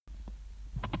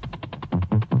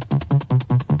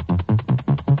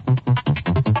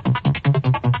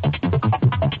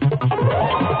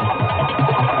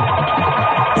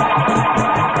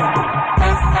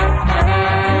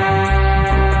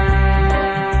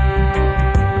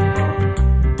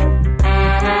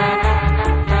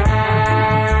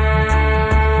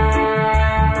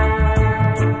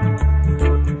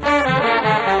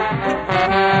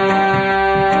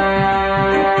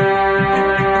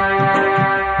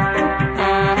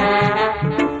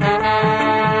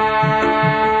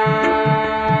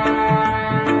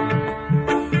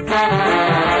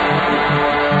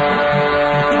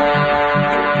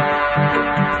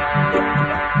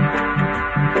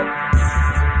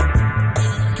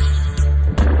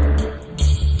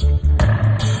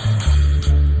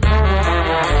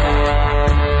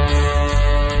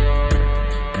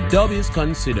Dub is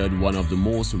considered one of the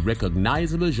most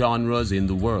recognizable genres in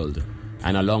the world,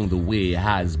 and along the way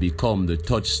has become the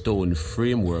touchstone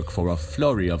framework for a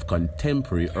flurry of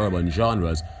contemporary urban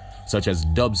genres such as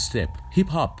dubstep,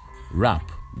 hip-hop,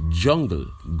 rap, jungle,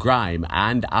 grime,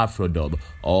 and afro-dub,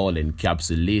 all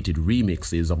encapsulated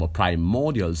remixes of a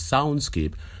primordial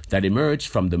soundscape that emerged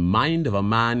from the mind of a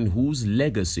man whose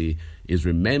legacy is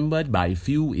remembered by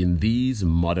few in these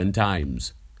modern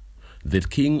times. The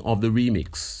king of the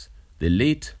remix, the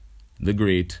late, the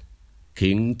great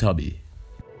King Tubby.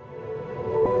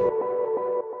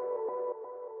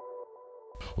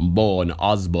 Born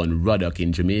Osborne Ruddock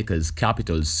in Jamaica's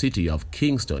capital city of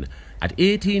Kingston at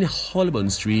 18 Holborn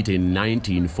Street in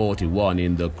 1941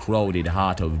 in the crowded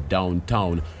heart of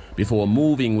downtown, before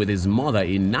moving with his mother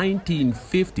in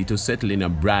 1950 to settle in a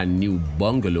brand new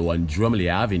bungalow on Drumley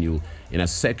Avenue in a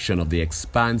section of the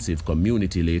expansive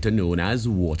community later known as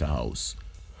Waterhouse.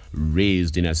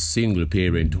 Raised in a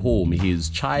single-parent home, his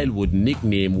childhood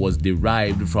nickname was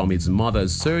derived from his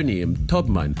mother's surname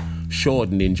Tubman,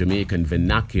 shortened in Jamaican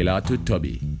vernacular to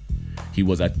Tubby. He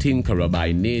was a tinkerer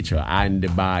by nature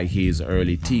and by his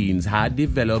early teens had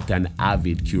developed an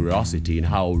avid curiosity in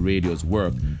how radios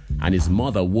worked, and his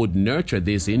mother would nurture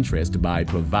this interest by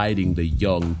providing the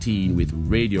young teen with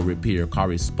radio repair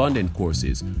correspondent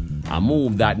courses, a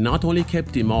move that not only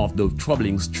kept him off the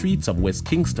troubling streets of West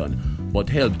Kingston, but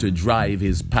helped to drive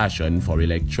his passion for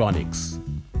electronics.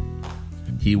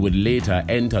 He would later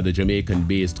enter the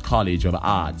Jamaican-based College of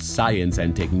Arts, Science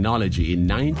and Technology in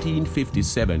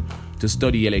 1957 to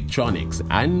study electronics,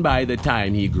 and by the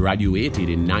time he graduated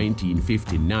in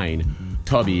 1959,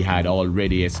 Tubby had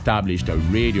already established a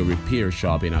radio repair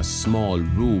shop in a small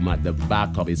room at the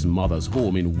back of his mother's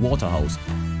home in Waterhouse,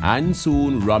 and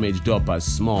soon rummaged up a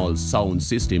small sound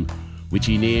system which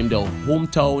he named a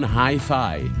Hometown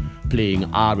Hi-Fi,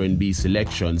 playing R&B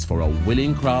selections for a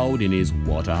willing crowd in his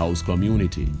Waterhouse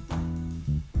community.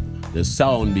 The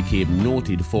sound became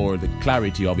noted for the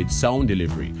clarity of its sound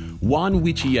delivery, one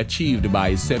which he achieved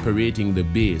by separating the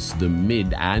bass, the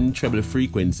mid and treble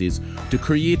frequencies to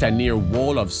create a near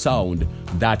wall of sound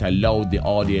that allowed the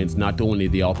audience not only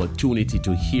the opportunity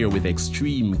to hear with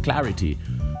extreme clarity,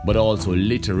 but also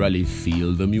literally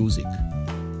feel the music.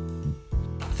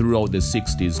 Throughout the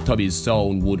 60s, Tubby's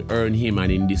sound would earn him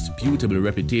an indisputable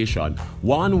reputation,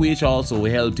 one which also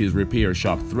helped his repair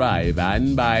shop thrive,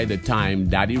 and by the time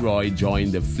Daddy Roy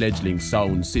joined the fledgling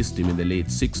sound system in the late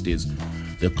 60s,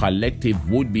 the collective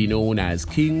would be known as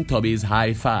King Tubby's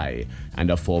Hi-Fi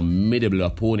and a formidable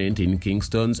opponent in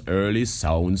Kingston's early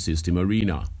sound system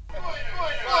arena.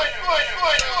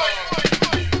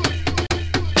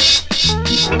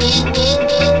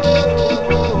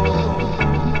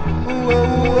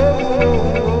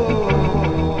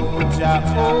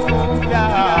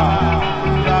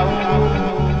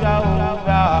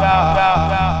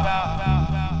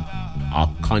 A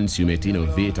consummate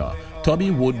innovator,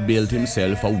 Tubby would build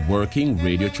himself a working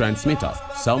radio transmitter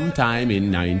sometime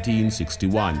in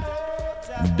 1961.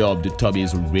 Dubbed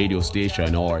Tubby's radio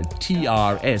station, or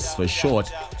TRS for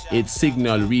short, its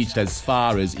signal reached as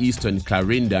far as eastern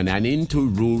Clarendon and into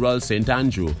rural St.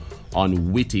 Andrew,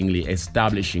 unwittingly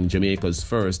establishing Jamaica's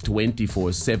first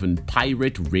 24/7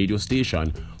 pirate radio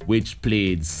station, which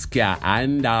played ska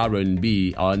and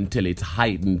R&B until its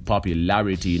heightened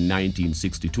popularity in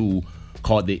 1962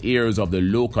 caught the ears of the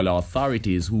local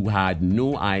authorities, who had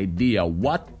no idea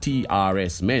what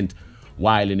TRS meant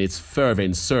while in its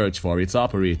fervent search for its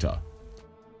operator.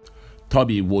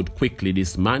 Tubby would quickly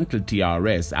dismantle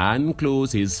TRS and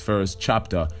close his first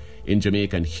chapter in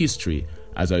Jamaican history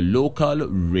as a local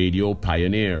radio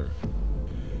pioneer.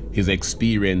 His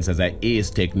experience as an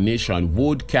ace technician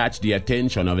would catch the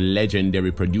attention of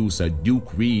legendary producer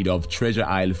Duke Reid of Treasure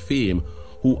Isle fame,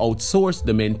 who outsourced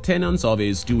the maintenance of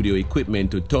his studio equipment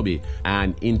to Tubby,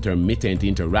 an intermittent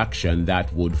interaction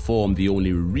that would form the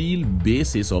only real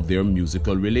basis of their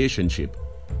musical relationship.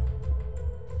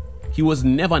 He was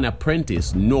never an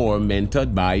apprentice nor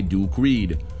mentored by Duke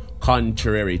Reid,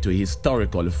 contrary to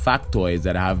historical factoids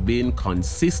that have been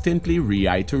consistently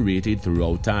reiterated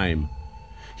throughout time.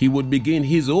 He would begin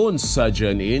his own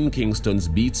sojourn in Kingston's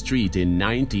Beat Street in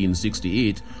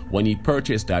 1968 when he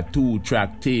purchased a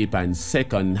 2-track tape and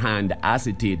second-hand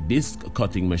acetate disc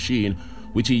cutting machine,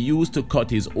 which he used to cut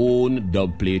his own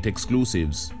dubplate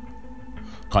exclusives.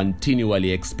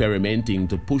 Continually experimenting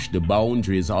to push the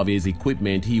boundaries of his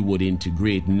equipment, he would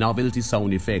integrate novelty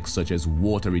sound effects such as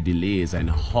watery delays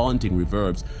and haunting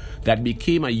reverbs that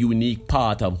became a unique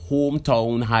part of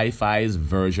Hometown Hi-Fi's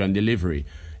version delivery,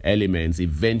 elements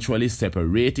eventually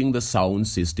separating the sound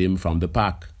system from the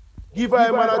pack. Give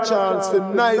I man a chance to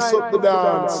nice up the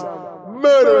dance.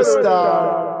 Murderous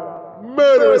star,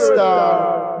 murderous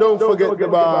star. Don't forget the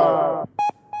bar.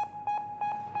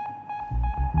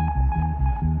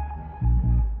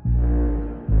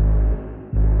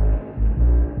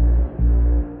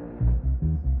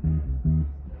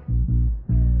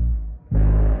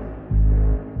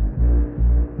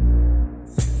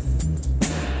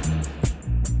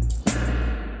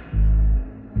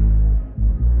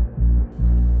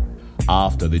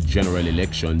 After the general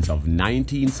elections of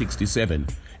 1967,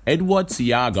 Edward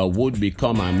Seaga would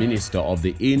become a minister of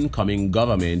the incoming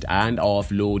government and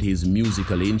offload his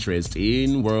musical interest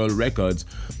in world records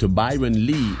to Byron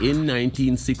Lee in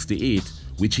 1968,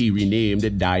 which he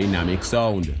renamed Dynamic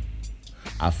Sound.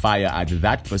 A fire at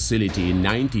that facility in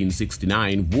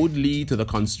 1969 would lead to the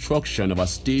construction of a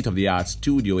state-of-the-art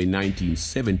studio in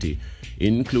 1970,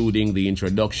 including the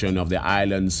introduction of the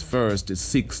island's first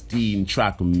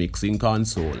 16-track mixing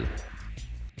console.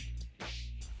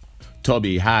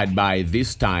 Tubby had by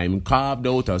this time carved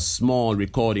out a small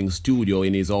recording studio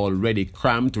in his already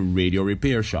cramped radio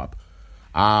repair shop.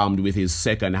 Armed with his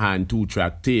second-hand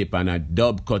 2-track tape and a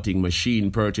dub-cutting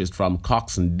machine purchased from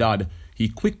Cox and Dodd, he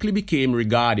quickly became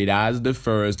regarded as the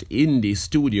first indie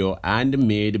studio and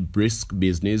made brisk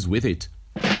business with it.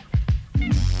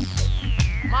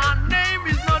 My name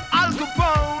is not Al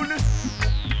Capone,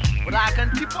 but I can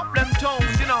keep up them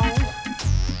tones, you know.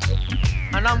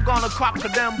 And I'm gonna crack a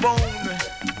damn bone.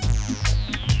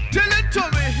 Tell it to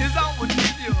me, is I will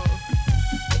tell you.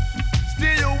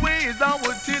 Stay away, is I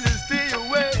will tell you, stay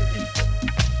away.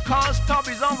 Cause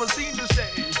Tubby's on the scene to say.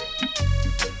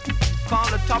 Call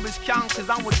the Tubby's count, cause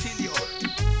I will tell you.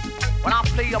 When I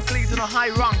play to the high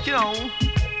rank, you know.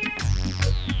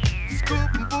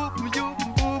 Scoop and boop and you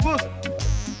and boo boo.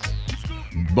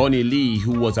 Bunny Lee,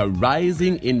 who was a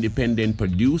rising independent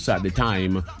producer at the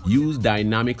time, used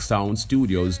Dynamic Sound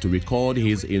Studios to record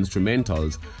his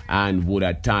instrumentals and would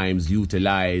at times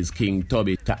utilize King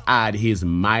Tubby to add his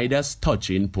Midas touch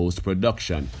in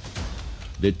post-production.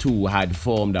 The two had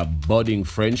formed a budding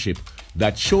friendship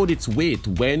that showed its weight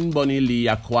when Bunny Lee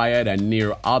acquired a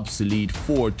near-obsolete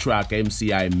 4-track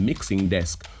MCI mixing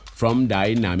desk from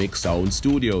Dynamic Sound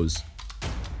Studios.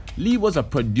 Lee was a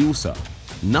producer,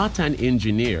 not an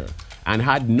engineer, and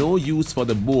had no use for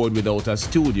the board without a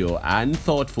studio, and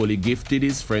thoughtfully gifted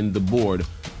his friend the board,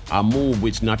 a move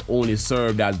which not only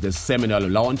served as the seminal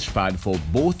launchpad for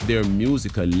both their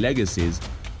musical legacies,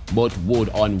 but would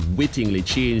unwittingly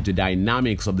change the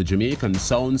dynamics of the Jamaican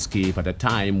soundscape at a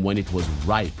time when it was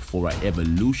ripe for an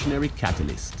evolutionary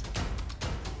catalyst.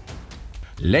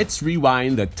 Let's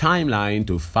rewind the timeline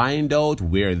to find out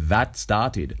where that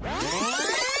started.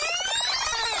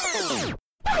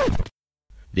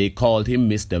 They called him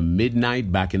Mr.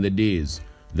 Midnight back in the days.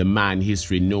 The man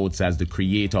history notes as the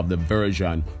creator of the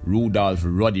version, Rudolph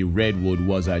Ruddy Redwood,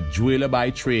 was a jeweler by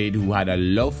trade who had a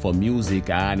love for music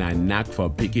and a knack for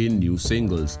picking new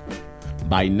singles.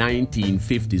 By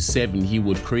 1957, he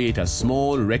would create a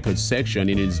small record section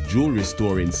in his jewelry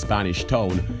store in Spanish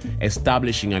Town,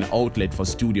 establishing an outlet for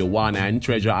Studio One and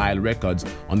Treasure Isle Records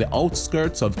on the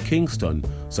outskirts of Kingston,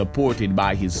 supported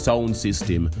by his sound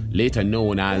system, later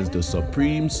known as the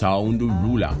Supreme Sound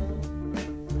Ruler.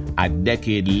 A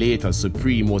decade later,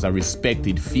 Supreme was a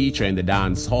respected feature in the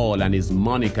dance hall, and his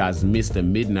moniker as Mr.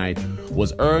 Midnight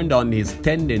was earned on his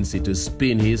tendency to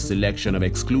spin his selection of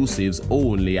exclusives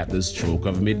only at the stroke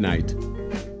of midnight.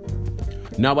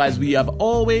 Now, as we have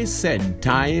always said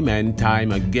time and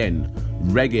time again,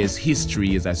 reggae's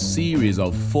history is a series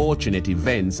of fortunate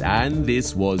events, and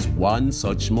this was one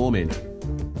such moment.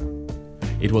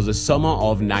 It was the summer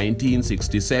of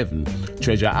 1967.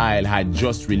 Treasure Isle had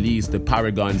just released the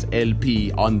Paragons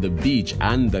LP On the Beach,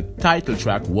 and the title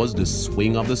track was The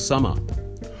Swing of the Summer.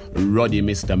 Ruddy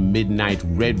Mr. Midnight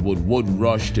Redwood would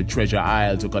rush to Treasure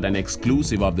Isle to cut an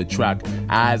exclusive of the track,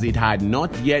 as it had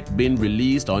not yet been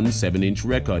released on 7-inch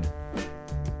record.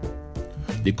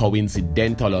 The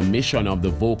coincidental omission of the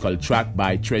vocal track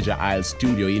by Treasure Isle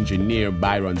studio engineer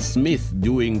Byron Smith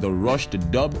during the rush to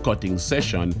dub cutting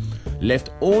session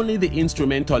left only the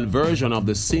instrumental version of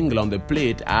the single on the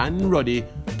plate, and Ruddy,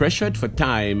 pressured for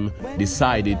time,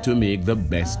 decided to make the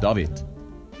best of it.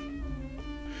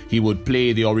 He would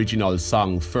play the original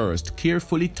song first,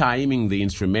 carefully timing the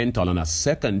instrumental on a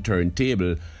second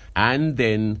turntable, and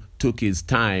then took his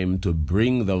time to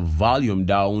bring the volume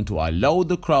down to allow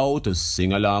the crowd to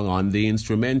sing along on the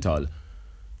instrumental.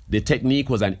 The technique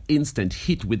was an instant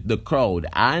hit with the crowd,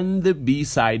 and the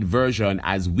B-side version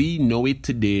as we know it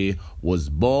today was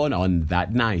born on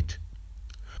that night.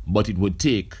 But it would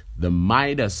take the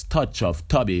Midas touch of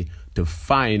Tubby to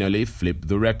finally flip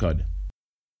the record.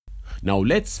 Now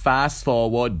let's fast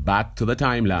forward back to the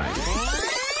timeline.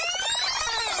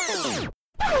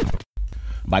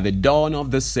 By the dawn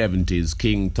of the 70s,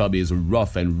 King Tubby's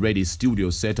rough and ready studio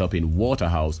setup in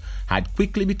Waterhouse had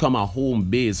quickly become a home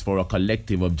base for a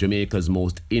collective of Jamaica's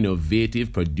most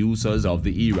innovative producers of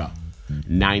the era.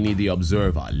 Niney the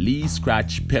Observer, Lee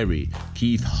Scratch Perry,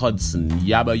 Keith Hudson,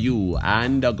 Yaba U,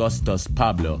 and Augustus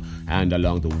Pablo, and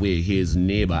along the way his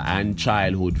neighbor and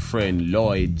childhood friend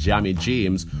Lloyd Jammy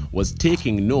James was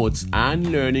taking notes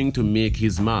and learning to make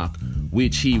his mark,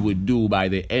 which he would do by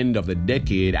the end of the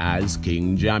decade as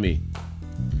King Jammy.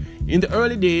 In the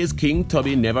early days, King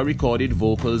Tubby never recorded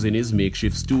vocals in his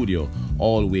makeshift studio.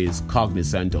 Always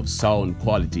cognizant of sound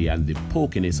quality and the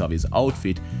pokiness of his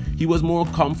outfit, he was more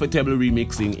comfortable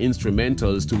remixing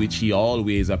instrumentals, to which he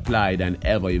always applied an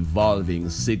ever-evolving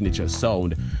signature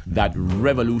sound that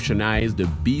revolutionized the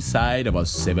B-side of a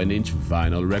 7-inch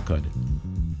vinyl record.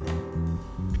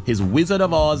 His Wizard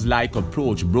of Oz-like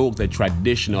approach broke the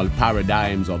traditional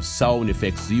paradigms of sound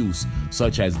effects use,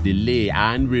 such as delay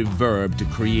and reverb, to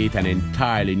create an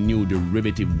entirely new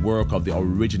derivative work of the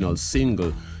original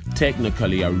single,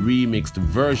 technically a remixed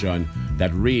version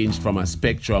that ranged from a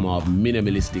spectrum of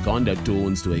minimalistic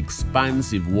undertones to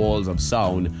expansive walls of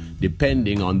sound,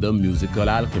 depending on the musical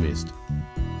alchemist.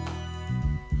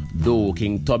 Though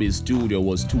King Tubby's studio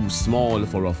was too small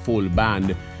for a full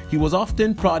band, he was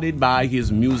often prodded by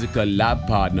his musical lab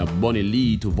partner Bunny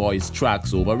Lee to voice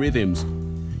tracks over rhythms.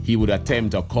 He would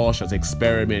attempt a cautious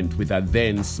experiment with a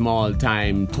then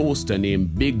small-time toaster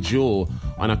named Big Joe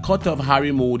on a cut of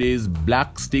Harry Moody's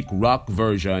Black Stick Rock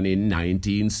version in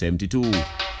 1972.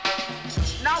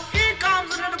 Now here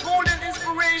comes another golden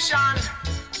inspiration.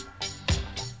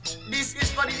 This is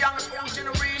for the young and old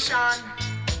generation.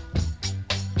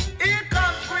 Here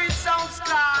comes great sound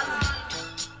squad.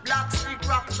 Black Stick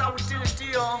Rock is our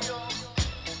utility.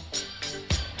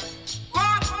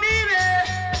 Rock me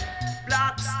there.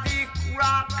 Black Stick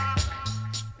Rock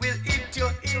will hit you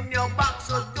in your back,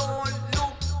 so don't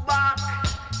look back.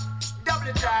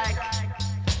 Double tag.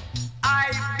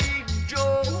 I Big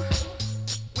Joe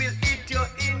will hit you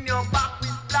in your back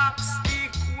with Black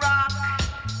Stick Rock.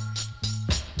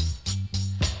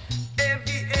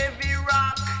 Heavy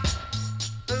rock.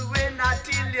 When I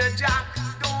tell you, Jack,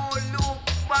 don't look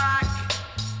back.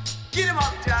 Get him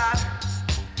up, Jack.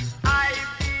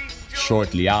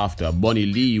 Shortly after, Bunny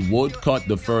Lee would cut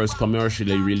the first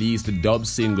commercially released dub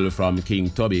single from King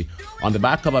Tubby on the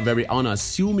back of a very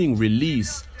unassuming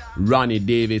release, Ronnie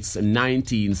David's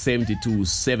 1972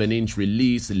 7-inch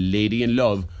release, Lady in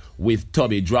Love, with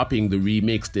Tubby dropping the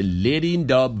remixed Lady in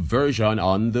Dub version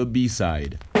on the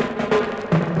B-side.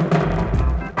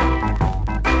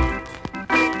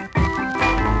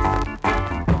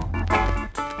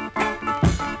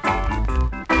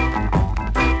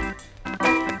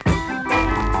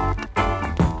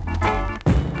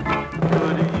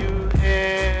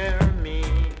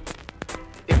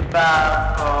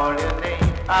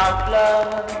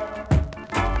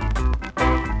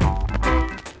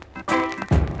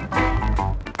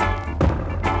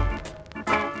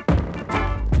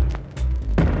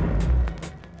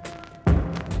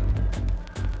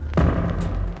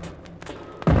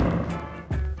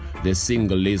 The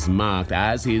single is marked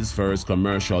as his first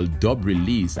commercial dub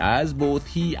release, as both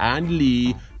he and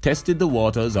Lee tested the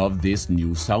waters of this new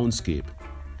soundscape.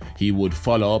 He would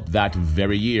follow up that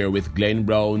very year with Glenn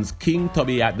Brown's King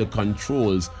Tubby at the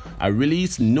Controls, a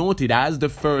release noted as the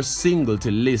first single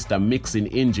to list a mixing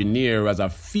engineer as a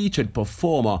featured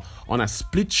performer on a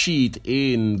split sheet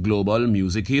in global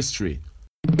music history.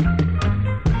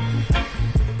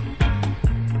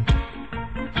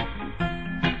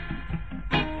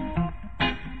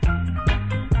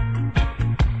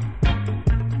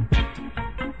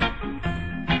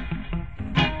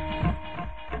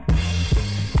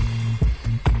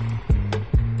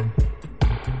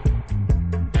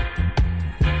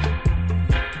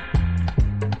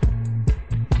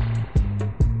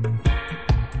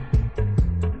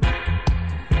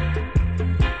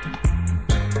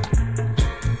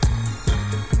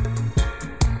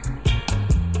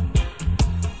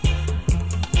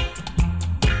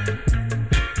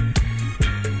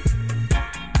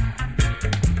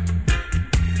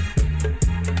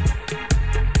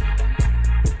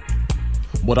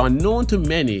 But unknown to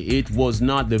many, it was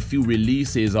not the few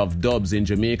releases of dubs in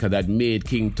Jamaica that made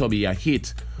King Tubby a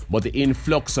hit, but the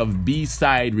influx of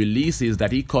B-side releases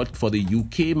that he cut for the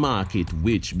UK market,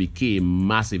 which became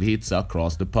massive hits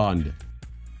across the pond.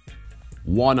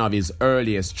 One of his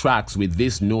earliest tracks with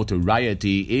this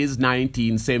notoriety is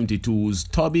 1972's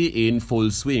Tubby in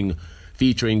Full Swing,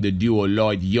 featuring the duo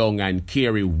Lloyd Young and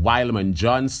Kerry Wildman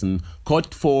Johnson,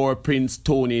 cut for Prince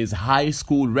Tony's High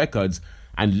School Records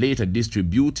and later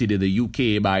distributed in the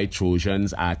UK by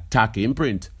Trojan's Attack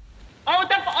imprint.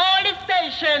 Out of all the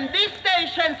stations, this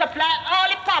station supply all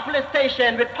the popular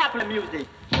stations with popular music.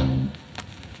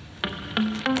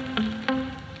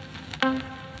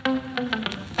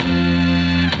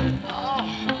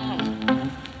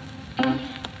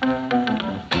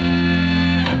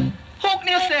 Hook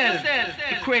yourself,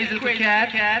 you crazy little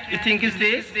cat. You think it's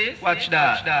this? Watch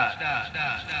that.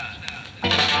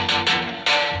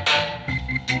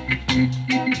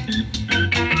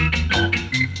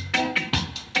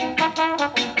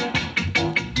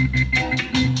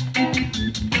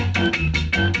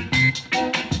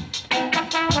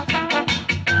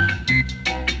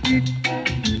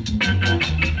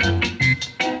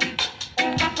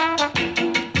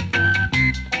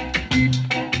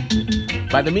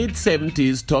 By the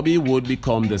mid-70s, Tubby would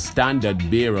become the standard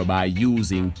bearer by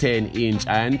using 10-inch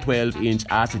and 12-inch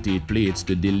acetate plates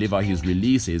to deliver his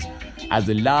releases, as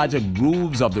the larger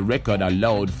grooves of the record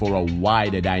allowed for a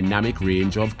wider dynamic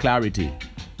range of clarity.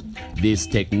 This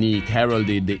technique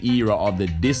heralded the era of the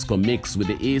disco mix, with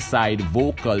the A-side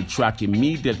vocal track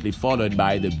immediately followed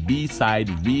by the B-side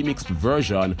remixed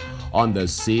version on the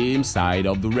same side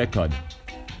of the record.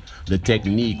 The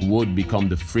technique would become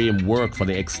the framework for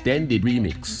the extended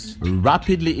remix,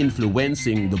 rapidly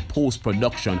influencing the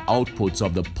post-production outputs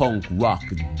of the punk, rock,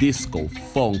 disco,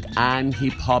 funk, and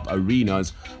hip-hop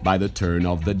arenas by the turn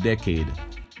of the decade.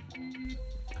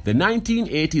 The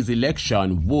 1980s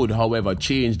election would, however,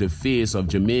 change the face of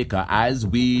Jamaica as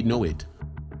we know it.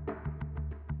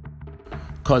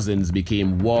 Cousins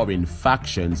became warring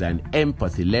factions and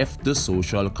empathy left the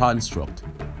social construct.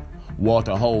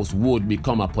 Waterhouse would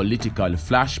become a political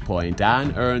flashpoint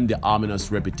and earn the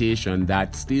ominous reputation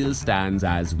that still stands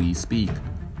as we speak.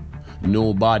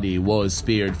 Nobody was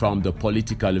spared from the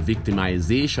political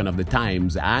victimization of the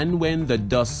times, and when the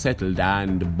dust settled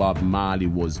and Bob Marley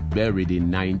was buried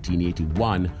in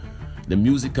 1981, the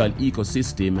musical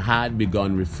ecosystem had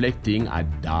begun reflecting a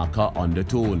darker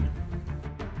undertone.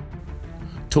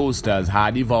 Toasters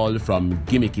had evolved from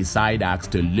gimmicky side acts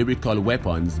to lyrical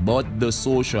weapons, but the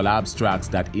social abstracts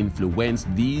that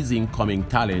influenced these incoming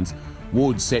talents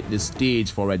would set the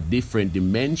stage for a different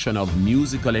dimension of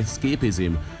musical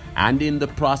escapism, and in the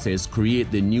process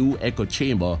create the new echo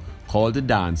chamber called the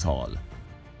dance hall.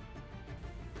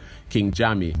 King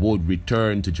Jammy would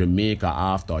return to Jamaica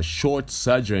after a short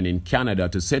sojourn in Canada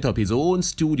to set up his own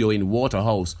studio in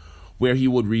Waterhouse, where he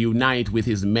would reunite with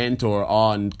his mentor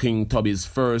on King Tubby's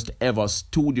first ever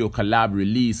studio collab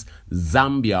release,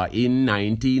 Zambia, in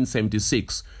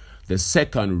 1976, the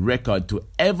second record to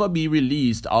ever be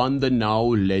released on the now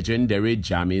legendary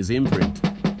Jammy's imprint.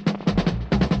 Who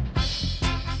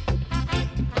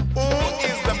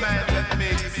is the man that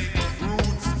makes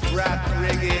roots, rap,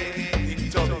 reggae?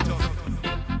 King Tubby.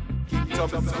 King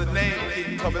Tubby is the name,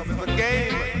 King Tubby is the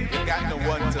game. You got no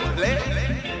one to play.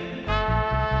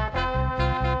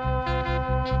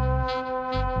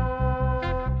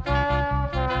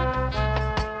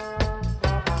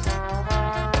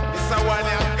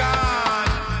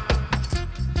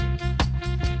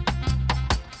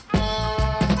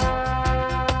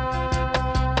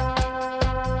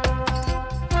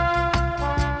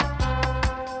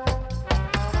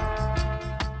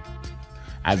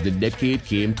 As the decade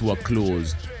came to a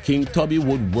close, King Tubby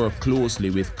would work closely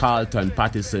with Carlton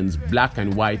Patterson's Black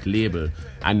and White label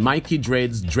and Mikey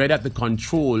Dread's Dread at the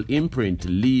Control imprint,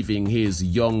 leaving his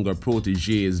younger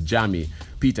proteges Jammy,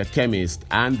 Peter Chemist,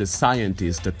 and The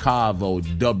Scientist to carve out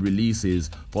dub releases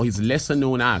for his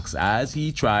lesser-known acts as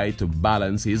he tried to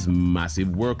balance his massive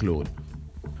workload.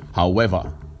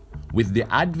 However, with the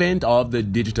advent of the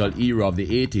digital era of the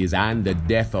 80s and the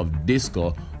death of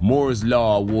disco, Moore's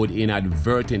Law would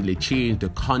inadvertently change the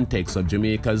context of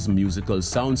Jamaica's musical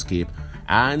soundscape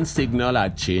and signal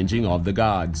a changing of the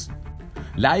guards.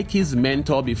 Like his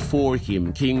mentor before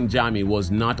him, King Jammy was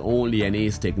not only an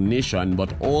ace technician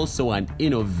but also an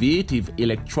innovative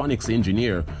electronics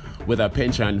engineer with a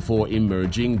penchant for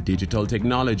emerging digital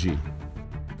technology.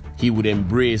 He would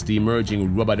embrace the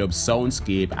emerging rubber-dub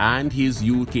soundscape, and his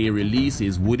UK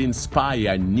releases would inspire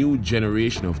a new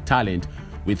generation of talent,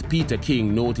 with Peter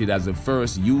King noted as the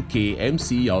first UK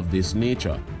MC of this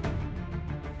nature.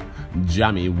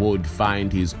 Jammy would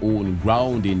find his own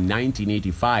ground in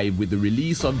 1985 with the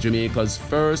release of Jamaica's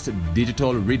first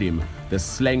digital rhythm, the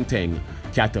Slengteng,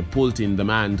 catapulting the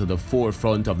man to the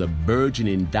forefront of the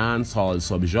burgeoning dancehall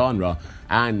subgenre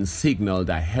and signaled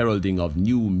a heralding of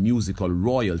new musical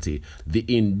royalty, the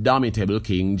indomitable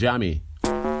King Jammy.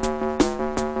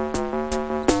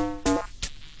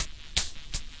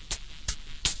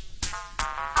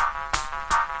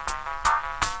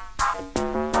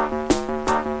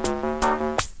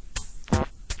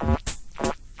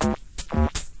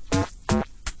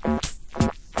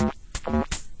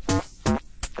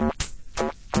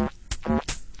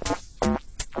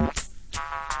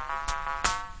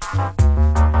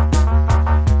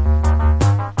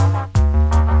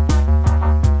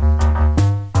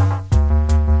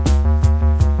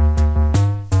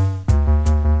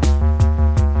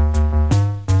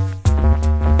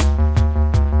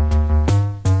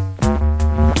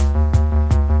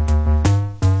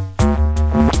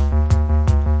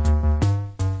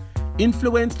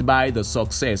 Influenced by the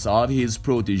success of his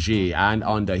protege and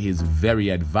under his very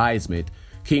advisement,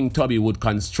 King Tubby would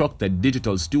construct a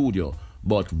digital studio,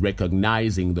 but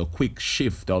recognizing the quick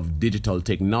shift of digital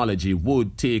technology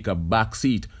would take a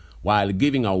backseat while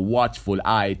giving a watchful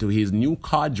eye to his new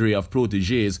cadre of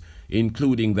proteges,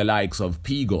 including the likes of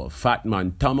Pigo,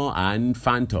 Fatman Tomo and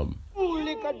Phantom. You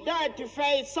like a dirty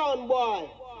face son boy.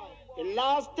 The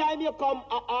last time you come,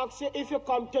 I asked you if you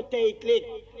come to take it,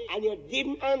 and you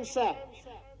didn't answer.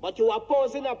 But you were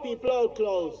posing at people old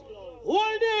clothes.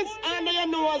 Hold this under your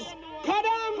nose. Cut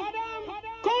on.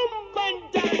 Come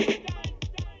and dance.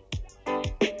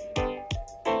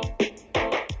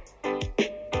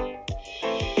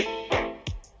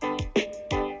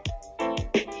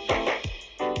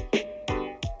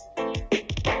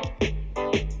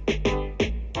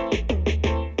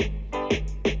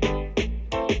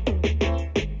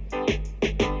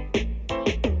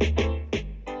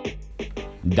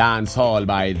 Dancehall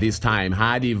by this time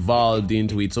had evolved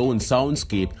into its own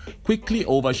soundscape, quickly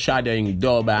overshadowing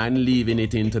dub and leaving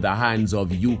it into the hands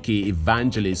of UK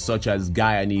evangelists such as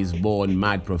Guyanese-born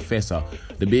Mad Professor,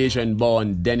 the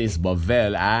Bajan-born Dennis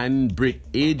Bovell, and Brit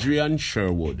Adrian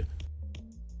Sherwood.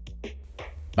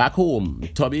 Back home,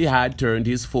 Tubby had turned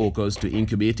his focus to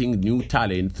incubating new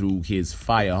talent through his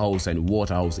Firehouse and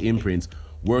Waterhouse imprints,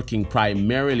 working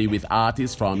primarily with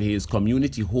artists from his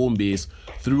community home base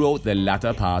throughout the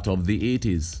latter part of the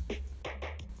 80s.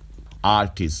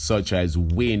 Artists such as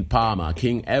Wayne Palmer,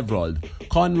 King Everald,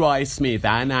 Conroy Smith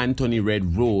and Anthony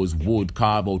Red Rose would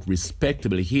carve out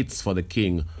respectable hits for the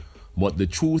King, but the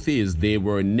truth is they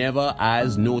were never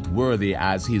as noteworthy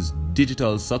as his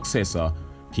digital successor,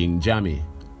 King Jammy.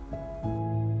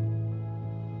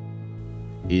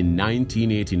 In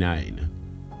 1989,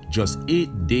 just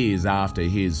 8 days after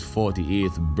his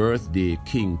 48th birthday,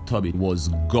 King Tubby was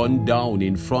gunned down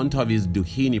in front of his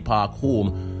Duhaney Park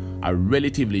home, a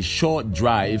relatively short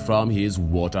drive from his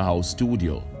Waterhouse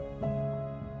studio.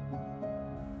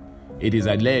 It is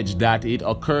alleged that it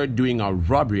occurred during a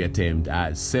robbery attempt,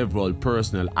 as several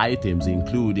personal items,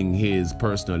 including his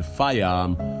personal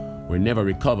firearm, were never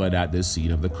recovered at the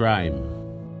scene of the crime.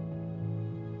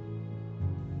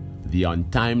 The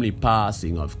untimely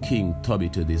passing of King Tubby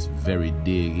to this very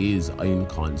day is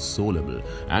inconsolable,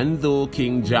 and though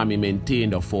King Jammy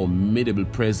maintained a formidable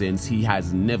presence, he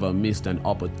has never missed an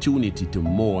opportunity to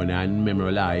mourn and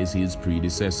memorialize his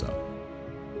predecessor.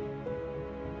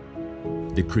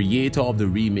 The creator of the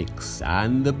remix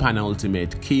and the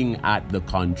penultimate king at the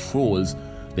controls,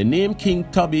 the name King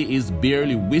Tubby is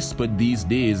barely whispered these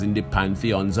days in the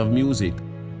pantheons of music.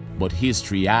 But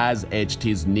history has etched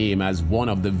his name as one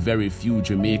of the very few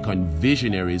Jamaican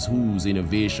visionaries whose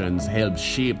innovations helped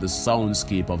shape the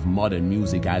soundscape of modern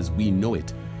music as we know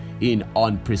it in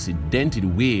unprecedented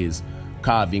ways,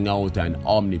 carving out an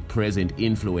omnipresent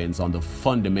influence on the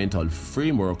fundamental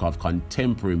framework of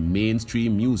contemporary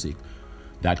mainstream music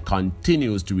that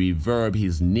continues to reverb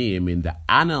his name in the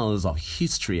annals of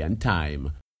history and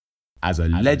time as a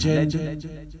legend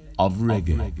of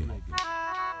reggae.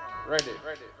 Ready.